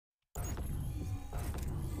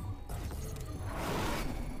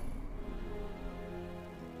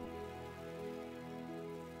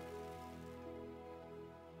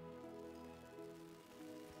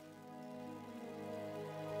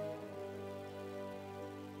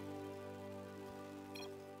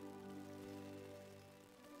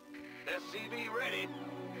SCV ready.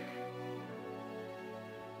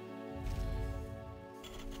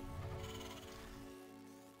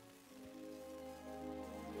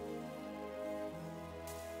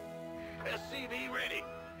 SCV ready.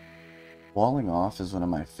 Walling off is one of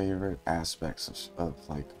my favorite aspects of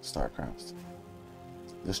like Starcraft.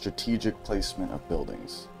 The strategic placement of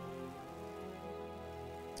buildings.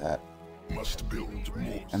 That must build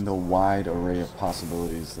more. And the wide array of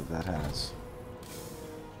possibilities that that has.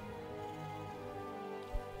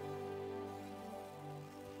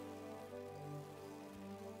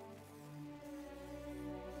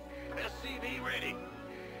 SCV ready.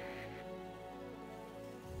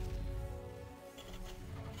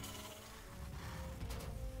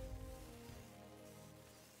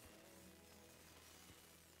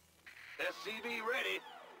 SCV ready.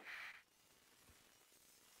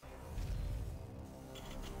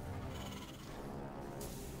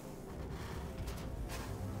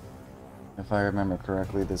 If I remember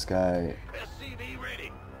correctly, this guy, SCV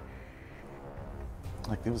ready.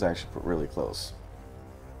 like, it was actually really close.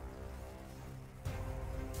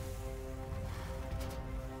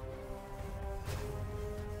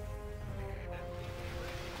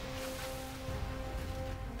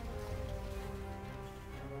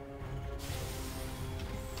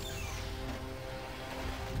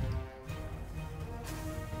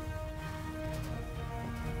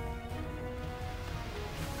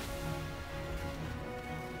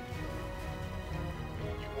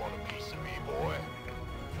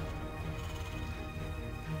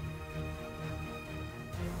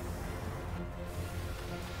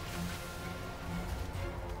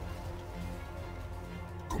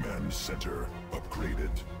 Command center upgraded.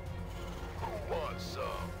 Who wants some?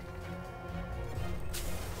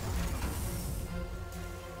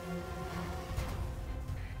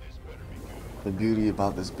 This better be good. The beauty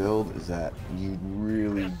about this build is that you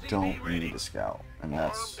really don't need a scout, and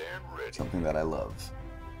that's something that I love,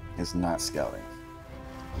 is not scouting,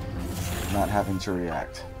 not having to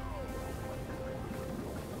react.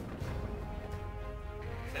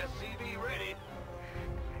 SCV ready.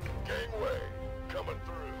 Gangway coming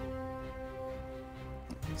through.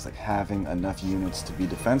 It's like having enough units to be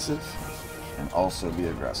defensive and also be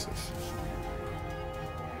aggressive.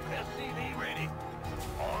 SCV ready.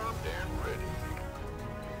 Armed and ready.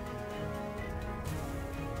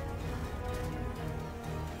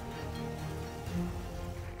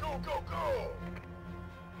 Go, go, go!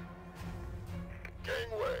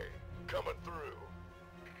 Gangway coming through.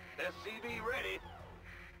 SCV ready.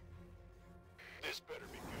 This better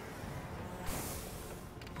be good.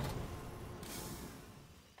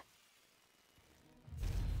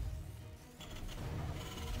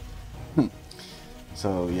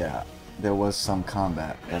 So yeah, there was some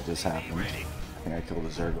combat that just happened. I think I killed a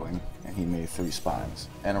Zergling, and he made 3 spines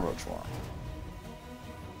and a roach swarm.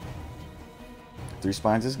 3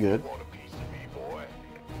 spines is good. Want a piece of me, boy?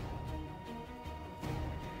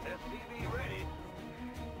 SCV ready.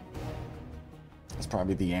 That's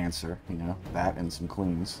probably the answer, you know, that and some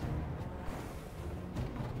queens.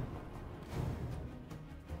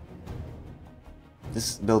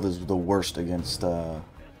 This build is the worst against Zerg.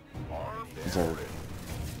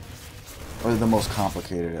 Or the most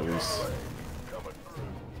complicated, at least.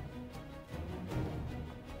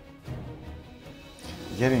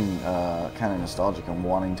 Getting kind of nostalgic. I'm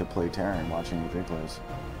wanting to play Terran, watching the replays.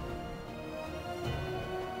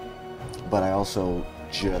 But I also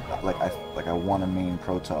I want to main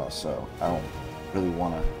Protoss, so I don't really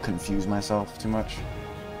want to confuse myself too much.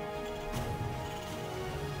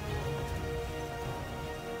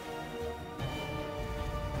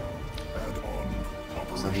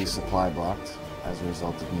 So he's supply blocked as a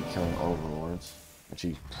result of me killing overlords, which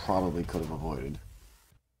he probably could have avoided,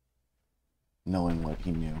 knowing what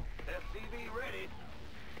he knew.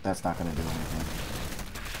 That's not going to do anything.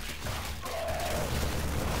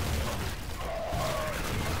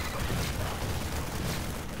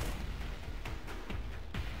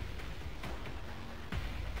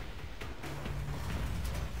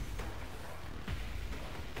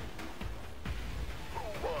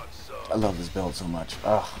 I love this build so much.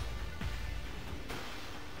 Ugh.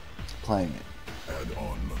 Playing it.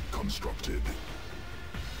 Add-on constructed.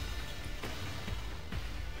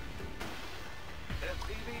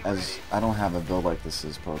 As I don't have a build like this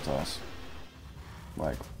as Protoss.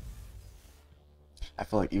 Like, I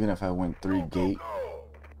feel like even if I went 3 gate,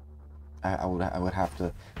 I would have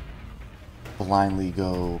to blindly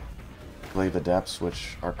go Glaive Adepts,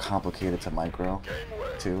 which are complicated to micro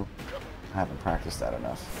too. I haven't practiced that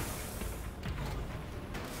enough.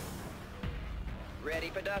 Ready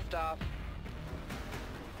for dust off.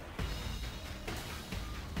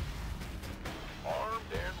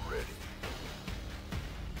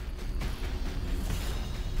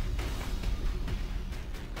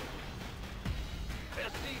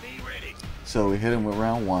 So we hit him with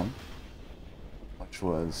round 1, which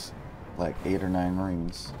was like 8 or 9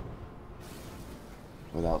 Marines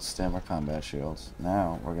without stem or combat shields.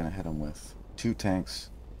 Now we're gonna hit him with 2 tanks,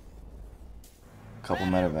 a couple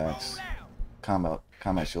medevacs,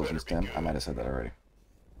 combat shields and stem. I might have said that already.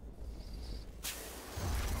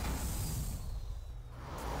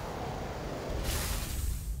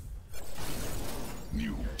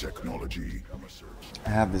 New technology. I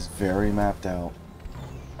have this very mapped out.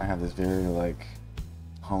 I have this very like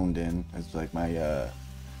honed in. It's like my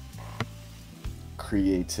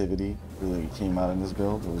creativity really came out in this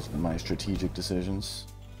build. It was my strategic decisions,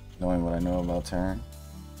 knowing what I know about Terran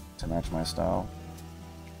to match my style.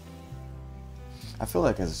 I feel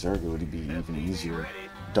like as Zerg it would be even easier.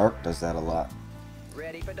 Dark does that a lot.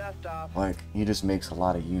 Ready for dust off. Like he just makes a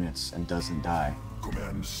lot of units and doesn't die,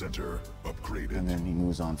 Command center upgraded. and then he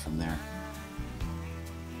moves on from there.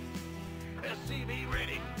 SCV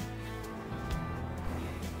ready.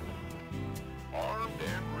 Armed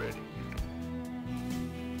and ready.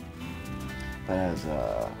 But as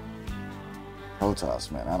Protoss,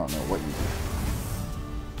 man, I don't know what you do.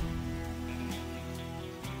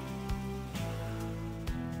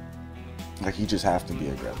 Like you just have to be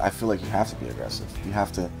aggressive. I feel like you have to be aggressive. You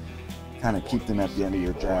have to kind of keep them at the end of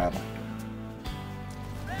your jab.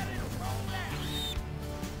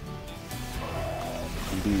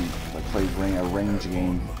 And be like play a range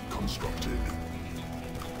game. Constructed.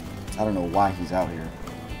 I don't know why he's out here.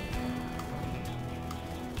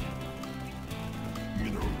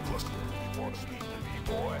 Mineral cluster. Want to speak to me,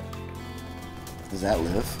 boy? Does that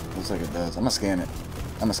live? Looks like it does. I'm gonna scan it.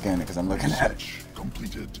 I'm gonna scan it because I'm looking at it. Research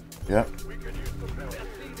completed. Yep. We can use some help.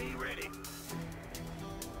 SCV ready.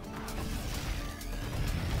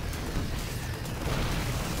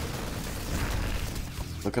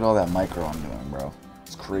 Look at all that micro I'm doing, bro.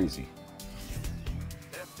 It's crazy.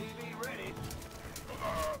 SCV ready.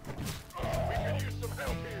 We can use some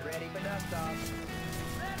help here. Ready for dust off.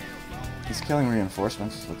 He's killing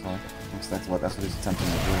reinforcements. Look like that's what he's attempting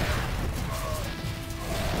to do.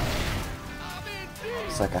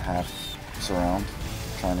 It's like a half surround,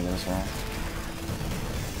 trying to get us around.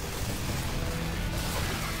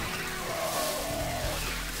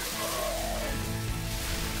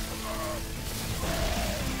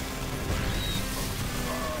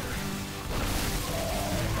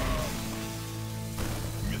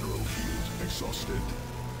 Mineral field exhausted.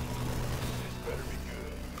 This better be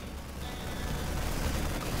good.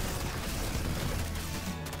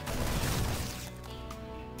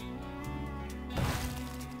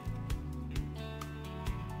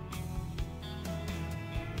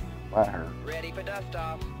 That hurt. Ready for dust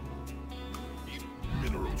off.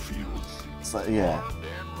 Mineral field. It's like, yeah.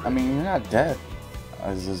 I mean, you're not dead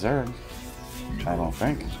as a Zerg. I don't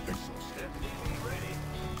think. Field exhausted. SCV ready.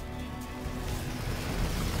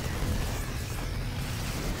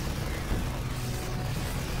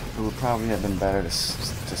 It would probably have been better to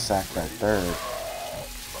sack that third.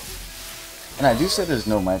 And I do say there's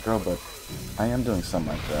no micro, but I am doing some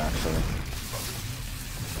micro actually.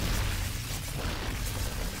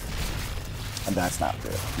 And that's not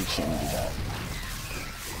good. You shouldn't do that.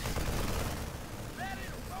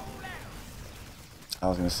 I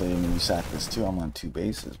was gonna say, when you sack this too, I'm on 2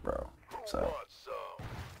 bases, bro. So, Want some?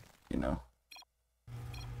 you know.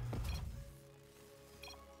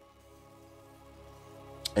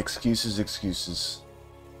 Excuses, excuses.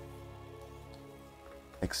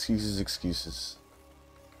 Excuses, excuses.